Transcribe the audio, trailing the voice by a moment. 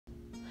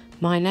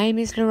My name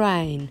is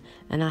Lorraine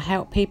and I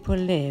help people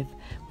live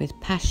with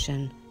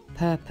passion,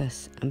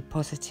 purpose and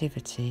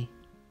positivity.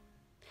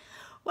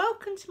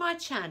 Welcome to my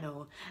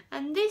channel,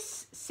 and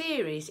this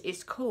series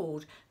is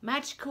called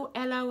Magical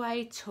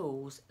LOA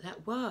Tools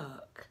That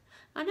Work.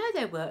 I know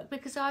they work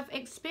because I've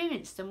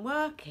experienced them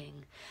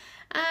working,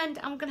 and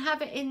I'm going to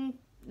have it in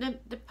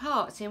the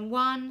parts in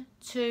 1,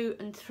 2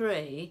 and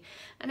 3,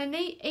 and in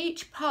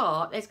each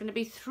part there's going to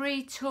be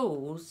 3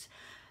 tools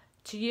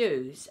to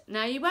use.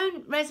 Now you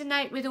won't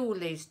resonate with all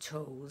these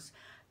tools,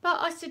 but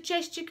I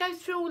suggest you go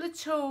through all the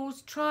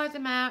tools, try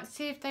them out,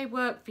 see if they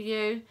work for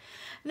you.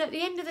 And at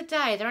the end of the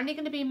day, they're only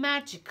going to be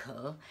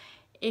magical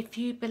if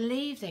you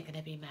believe they're going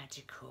to be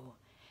magical.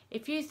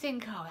 If you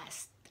think, oh,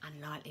 that's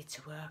unlikely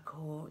to work,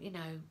 or, you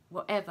know,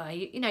 whatever.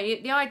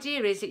 The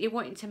idea is that you're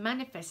wanting to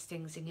manifest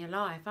things in your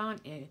life,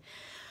 aren't you?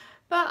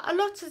 But a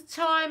lot of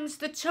times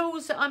the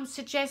tools that I'm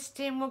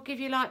suggesting will give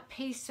you like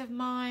peace of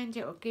mind.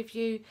 It will give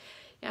you,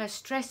 a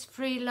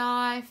stress-free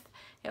life.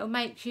 It will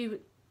make you,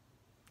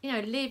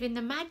 live in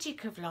the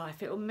magic of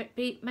life. It will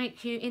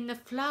make you in the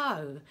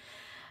flow.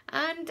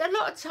 And a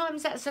lot of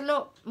times that's a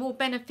lot more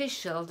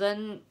beneficial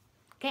than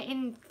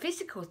getting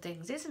physical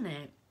things, isn't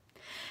it?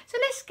 So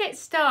let's get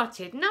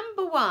started.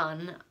 Number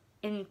 1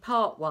 in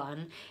part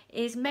 1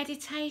 is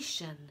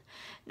meditation.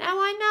 Now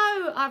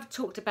I know I've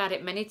talked about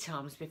it many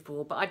times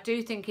before, but I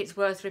do think it's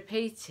worth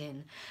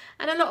repeating.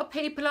 And a lot of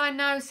people I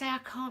know say, I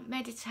can't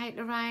meditate,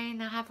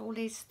 Lorraine, I have all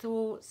these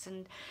thoughts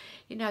and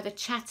the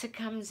chatter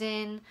comes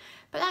in.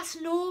 But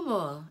that's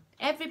normal.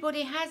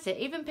 Everybody has it.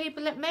 Even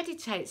people that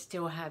meditate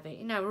still have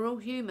it. We're all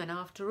human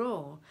after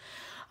all.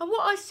 And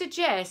what I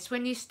suggest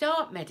when you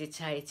start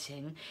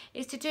meditating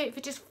is to do it for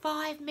just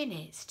 5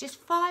 minutes.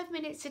 Just 5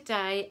 minutes a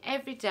day,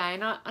 every day.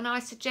 And I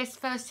suggest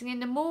first thing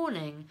in the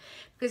morning,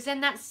 because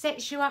then that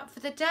sets you up for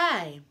the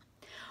day.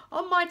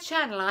 On my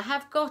channel, I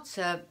have got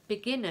a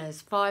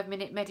beginner's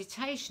 5-minute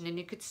meditation, and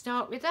you could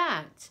start with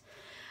that.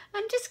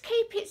 And just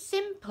keep it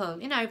simple.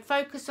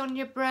 Focus on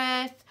your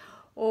breath,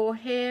 or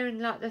here in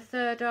like the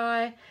third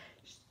eye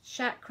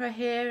chakra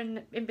here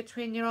and in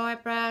between your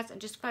eyebrows, and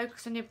just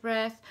focus on your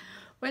breath.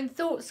 When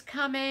thoughts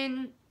come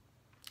in,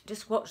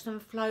 just watch them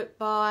float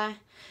by.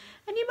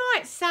 And you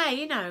might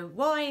say,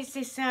 why is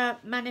this a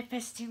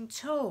manifesting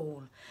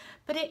tool?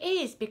 But it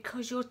is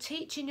because you're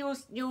teaching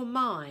your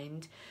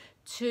mind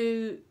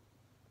to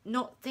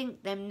not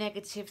think them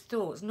negative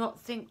thoughts, not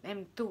think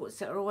them thoughts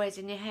that are always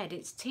in your head.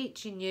 It's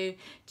teaching you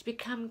to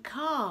become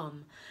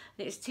calm.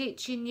 It's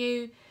teaching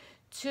you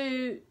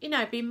to,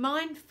 be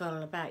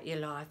mindful about your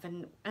life.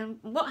 And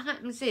what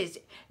happens is,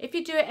 if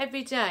you do it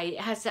every day,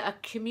 it has a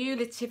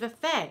cumulative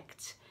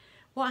effect.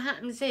 What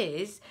happens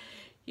is,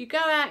 you go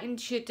out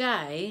into your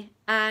day,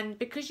 and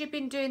because you've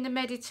been doing the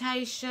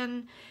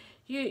meditation,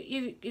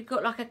 you've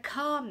got like a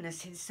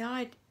calmness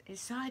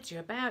inside you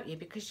about you,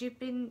 because you've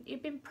been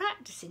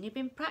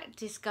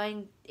practice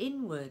going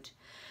inward.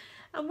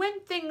 And when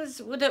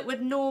things that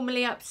would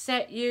normally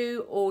upset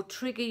you or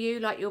trigger you,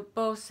 like your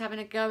boss having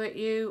a go at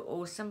you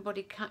or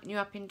somebody cutting you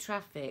up in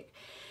traffic,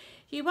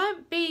 you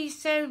won't be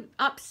so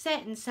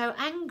upset and so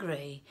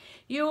angry.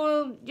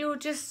 You'll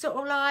just sort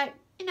of like,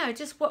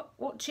 just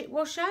watch it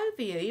wash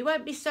over you. You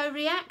won't be so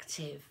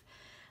reactive,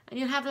 and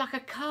you'll have like a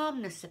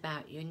calmness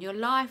about you, and your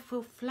life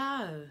will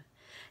flow.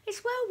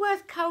 It's well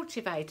worth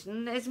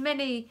cultivating. There's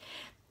many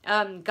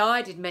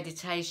guided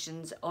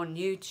meditations on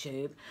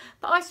YouTube,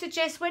 but I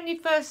suggest when you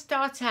first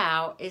start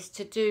out is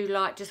to do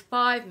like just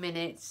 5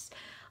 minutes.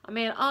 I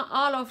mean,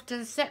 I'll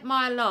often set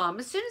my alarm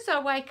as soon as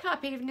I wake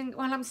up, even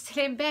while I'm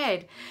still in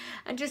bed,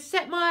 and just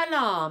set my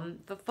alarm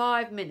for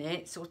 5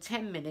 minutes or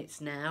 10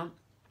 minutes now,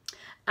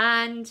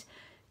 and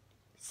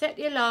set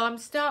the alarm.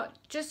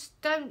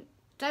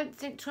 Don't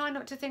think, try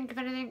not to think of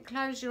anything.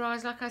 Close your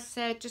eyes, like I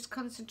said, just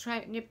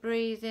concentrate on your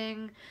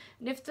breathing.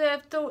 And if the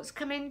thoughts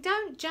come in,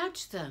 don't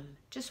judge them.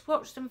 Just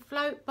watch them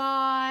float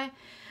by,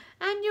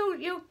 and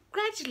you'll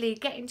gradually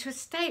get into a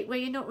state where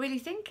you're not really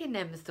thinking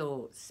them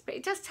thoughts. But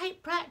it does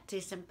take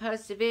practice and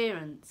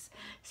perseverance.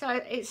 So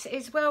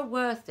it's well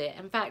worth it.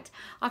 In fact,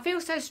 I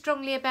feel so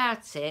strongly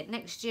about it.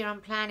 Next year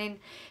I'm planning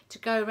to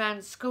go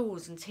around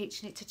schools and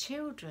teaching it to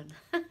children.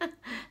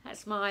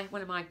 That's one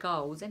of my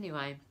goals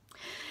anyway.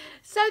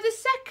 So the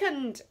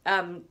second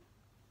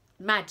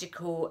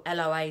magical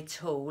LOA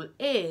tool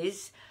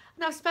is,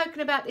 and I've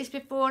spoken about this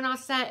before and I'll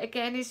say it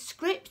again, is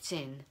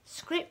scripting.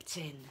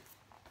 Scripting.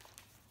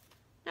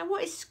 Now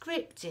what is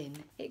scripting?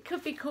 It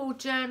could be called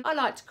journaling. I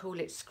like to call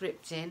it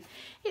scripting.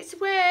 It's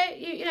where,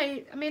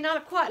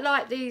 I quite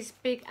like these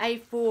big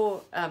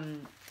A4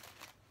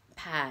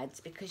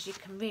 pads, because you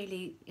can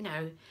really,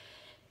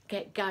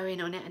 get going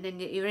on it, and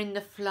then you're in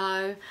the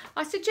flow.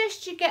 I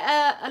suggest you get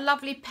a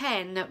lovely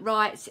pen that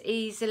writes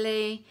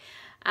easily,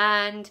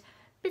 and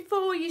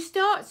before you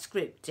start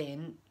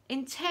scripting,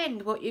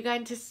 intend what you're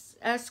going to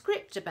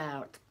script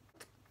about.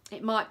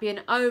 It might be an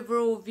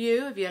overall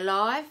view of your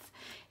life.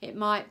 It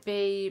might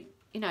be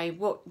you know,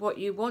 what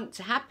you want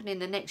to happen in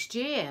the next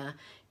year,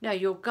 you know,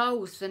 your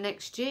goals for the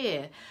next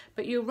year,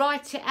 but you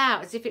write it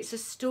out as if it's a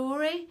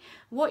story.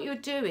 What you'll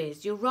do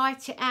is you'll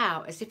write it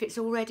out as if it's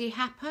already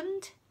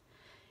happened,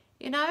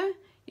 you know,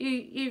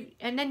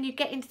 and then you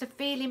get into the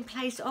feeling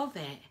place of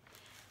it.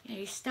 You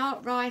know, you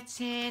start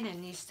writing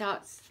and you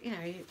start, you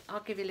know, I'll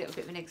give you a little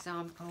bit of an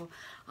example.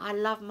 I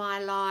love my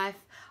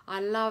life.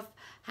 I love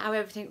how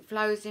everything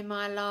flows in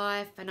my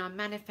life and I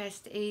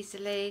manifest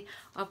easily.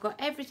 I've got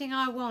everything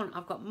I want.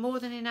 I've got more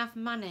than enough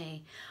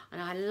money.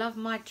 And I love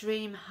my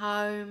dream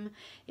home.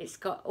 It's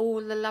got all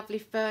the lovely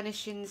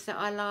furnishings that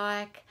I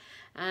like.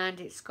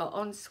 And it's got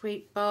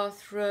ensuite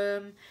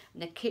bathroom.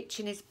 And the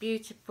kitchen is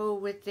beautiful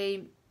with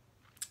the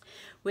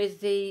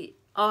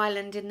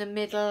island in the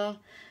middle.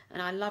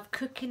 And I love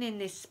cooking in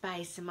this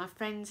space, and my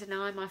friends and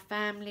I, my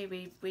family,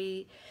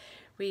 we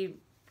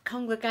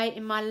congregate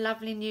in my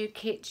lovely new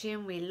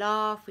kitchen. We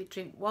laugh, we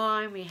drink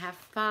wine, we have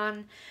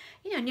fun,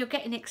 you know, and you're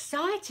getting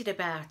excited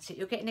about it.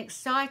 You're getting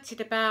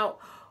excited about,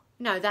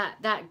 you know,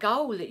 that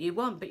goal that you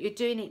want, but you're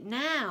doing it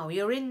now.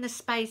 You're in the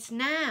space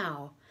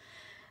now.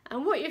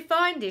 And what you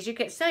find is you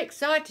get so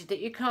excited that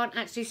you can't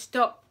actually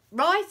stop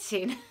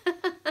writing.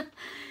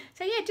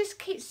 So yeah, just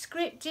keep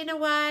scripting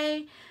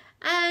away.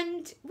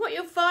 And what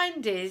you'll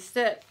find is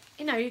that,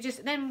 you know,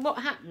 then what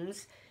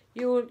happens,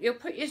 you'll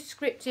put your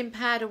scripting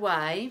pad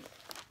away,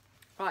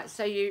 right,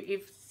 so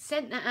you've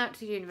sent that out to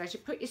the universe, you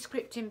put your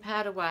scripting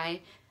pad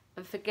away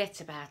and forget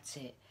about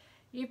it.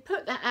 You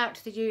put that out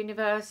to the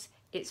universe,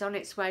 it's on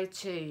its way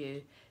to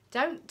you.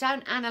 Don't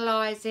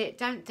analyse it,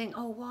 don't think,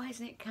 oh, why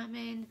isn't it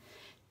coming?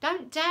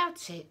 Don't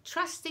doubt it,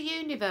 trust the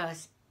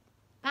universe.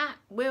 That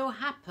will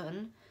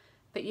happen.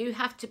 But you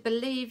have to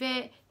believe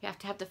it, you have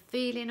to have the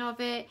feeling of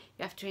it,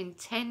 you have to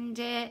intend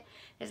it.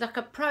 It's like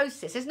a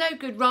process. There's no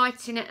good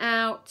writing it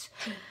out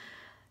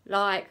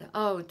like,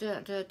 oh,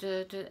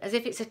 as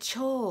if it's a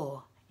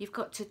chore. You've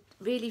got to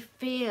really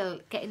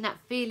feel, get in that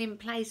feeling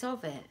place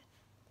of it.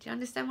 Do you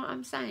understand what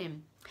I'm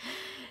saying?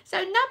 So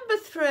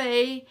number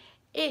 3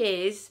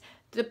 is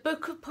the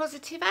Book of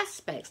Positive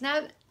Aspects.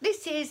 Now,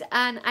 this is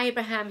an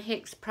Abraham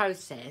Hicks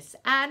process,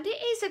 and it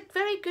is a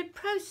very good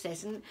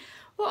process. And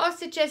what I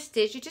suggest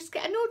is you just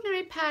get an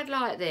ordinary pad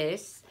like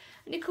this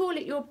and you call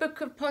it your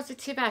Book of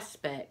Positive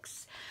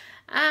Aspects.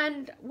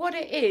 And what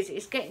it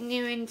is getting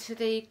you into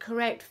the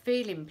correct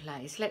feeling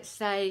place. Let's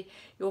say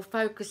you're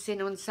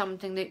focusing on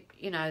something that,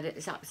 you know, that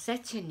is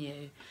upsetting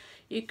you.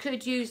 You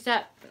could use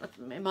that,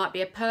 it might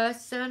be a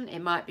person, it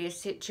might be a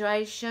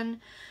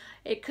situation,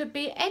 it could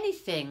be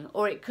anything,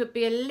 or it could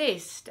be a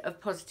list of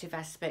positive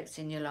aspects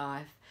in your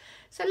life.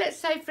 So let's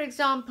say, for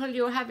example,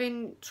 you're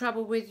having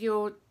trouble with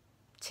your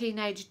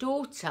teenage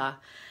daughter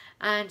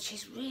and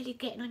she's really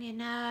getting on your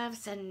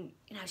nerves and,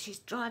 you know, she's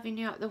driving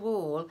you up the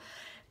wall,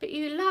 but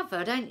you love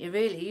her, don't you,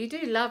 really? You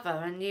do love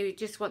her and you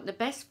just want the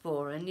best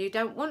for her and you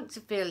don't want to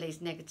feel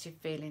these negative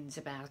feelings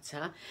about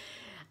her.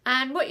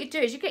 And what you do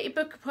is you get your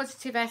Book of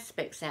Positive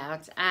Aspects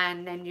out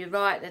and then you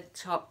write at the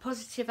top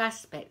positive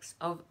aspects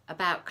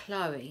about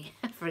Chloe.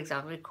 For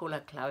example, we call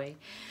her Chloe.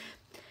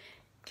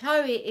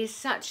 Chloe is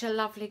such a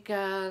lovely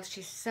girl.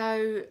 She's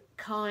so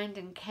kind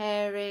and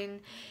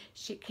caring.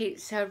 She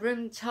keeps her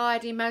room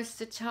tidy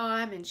most of the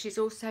time and she's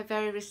also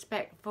very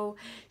respectful.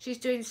 She's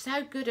doing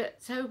so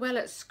well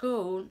at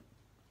school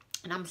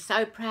and I'm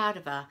so proud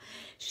of her.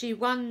 She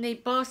won the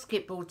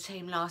basketball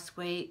team last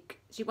week.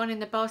 She won in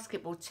the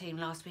basketball team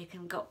last week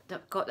and got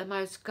the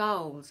most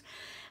goals.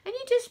 And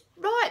you just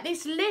write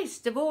this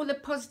list of all the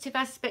positive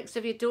aspects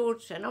of your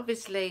daughter. And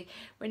obviously,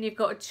 when you've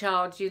got a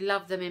child, you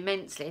love them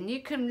immensely. And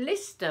you can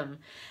list them.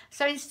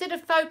 So instead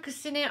of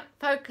focusing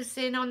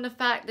on the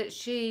fact that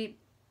she,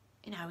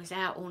 you know, was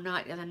out all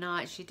night the other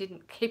night, she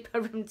didn't keep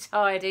her room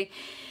tidy,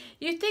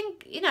 you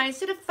think, you know,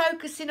 instead of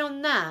focusing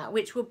on that,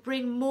 which will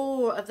bring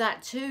more of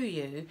that to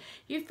you,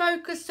 you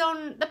focus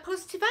on the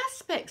positive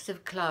aspects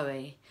of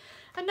Chloe.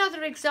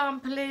 Another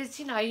example is,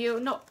 you know, you're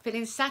not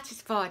feeling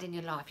satisfied in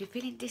your life. You're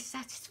feeling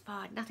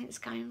dissatisfied. Nothing's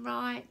going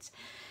right.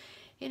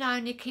 You know,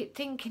 and you keep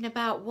thinking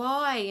about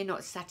why you're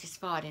not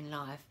satisfied in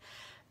life.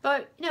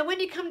 But, you know,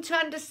 when you come to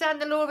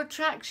understand the law of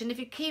attraction, if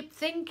you keep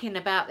thinking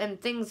about them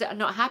things that are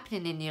not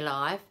happening in your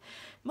life,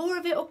 more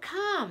of it will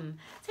come.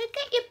 So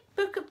get your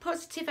Book of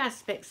Positive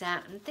Aspects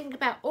out and think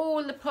about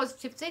all the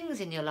positive things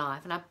in your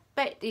life. And I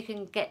bet you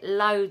can get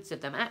loads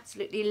of them,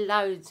 absolutely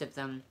loads of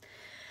them.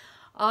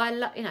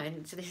 You know,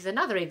 so this is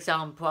another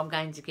example I'm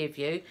going to give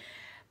you.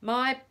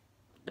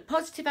 The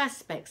positive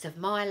aspects of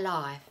my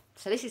life.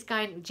 So this is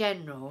going in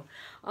general.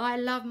 I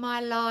love my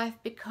life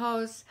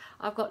because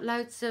I've got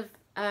loads of,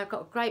 got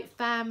a great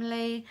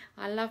family.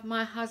 I love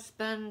my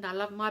husband. I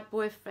love my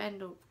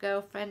boyfriend or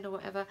girlfriend or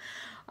whatever.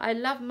 I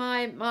love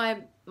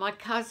my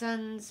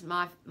cousins,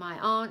 my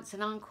aunts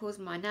and uncles,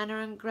 my nana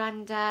and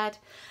granddad.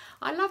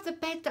 I love the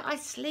bed that I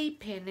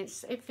sleep in.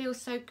 It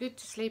feels so good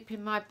to sleep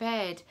in my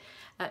bed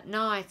at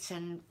night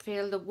and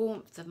feel the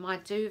warmth of my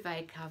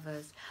duvet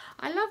covers.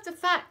 I love the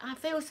fact I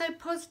feel so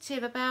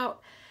positive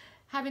about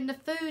having the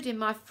food in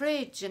my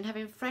fridge and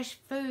having fresh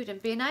food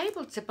and being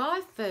able to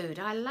buy food.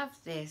 I love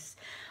this.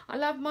 I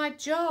love my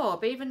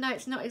job, even though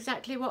it's not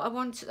exactly what I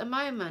want at the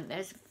moment.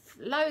 There's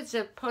loads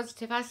of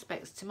positive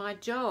aspects to my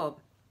job.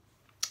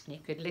 You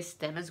could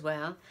list them as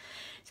well.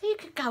 So you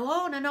could go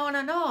on and on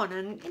and on.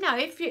 And, you know,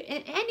 if you're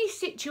in any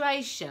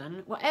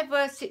situation,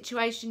 whatever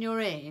situation you're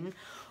in,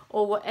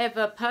 or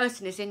whatever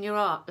person is in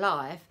your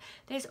life,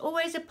 there's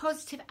always a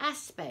positive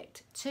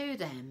aspect to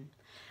them.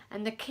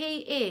 And the key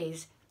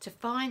is to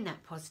find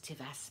that positive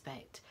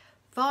aspect.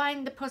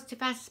 Find the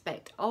positive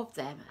aspect of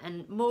them,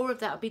 and more of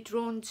that will be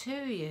drawn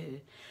to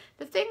you.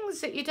 The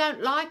things that you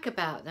don't like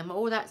about them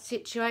or that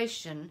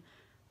situation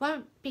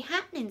won't be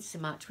happening so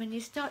much when you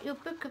start your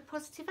book of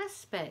positive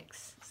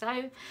aspects. So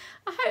I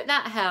hope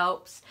that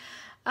helps.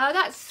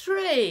 That's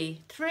three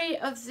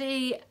of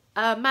the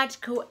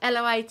magical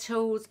LOA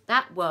tools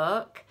that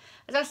work.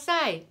 As I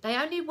say, they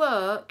only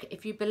work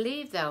if you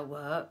believe they'll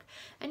work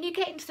and you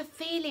get into the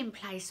feeling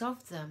place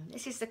of them.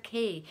 This is the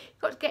key. You've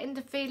got to get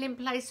into the feeling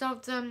place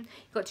of them.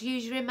 You've got to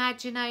use your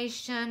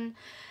imagination.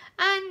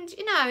 And,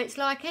 you know, it's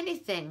like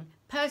anything.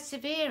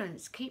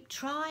 Perseverance. Keep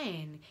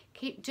trying.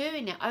 Keep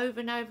doing it over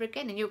and over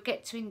again, and you'll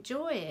get to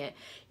enjoy it.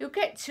 You'll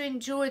get to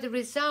enjoy the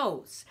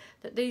results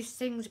that these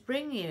things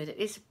bring you, that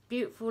this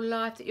beautiful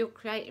life that you're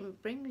creating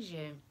brings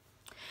you.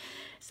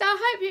 So I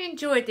hope you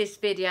enjoyed this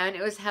video and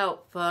it was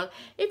helpful.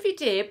 If you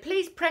did,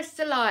 please press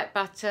the like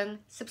button,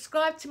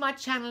 subscribe to my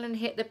channel and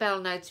hit the bell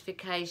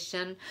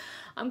notification.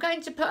 I'm going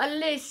to put a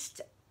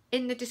list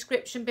in the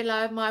description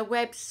below of my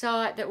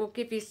website that will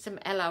give you some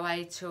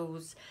LOA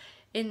tools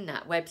in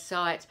that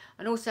website,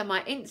 and also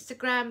my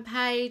Instagram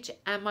page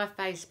and my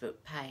Facebook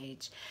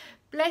page.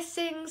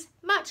 Blessings,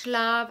 much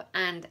love,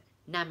 and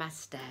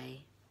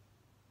namaste.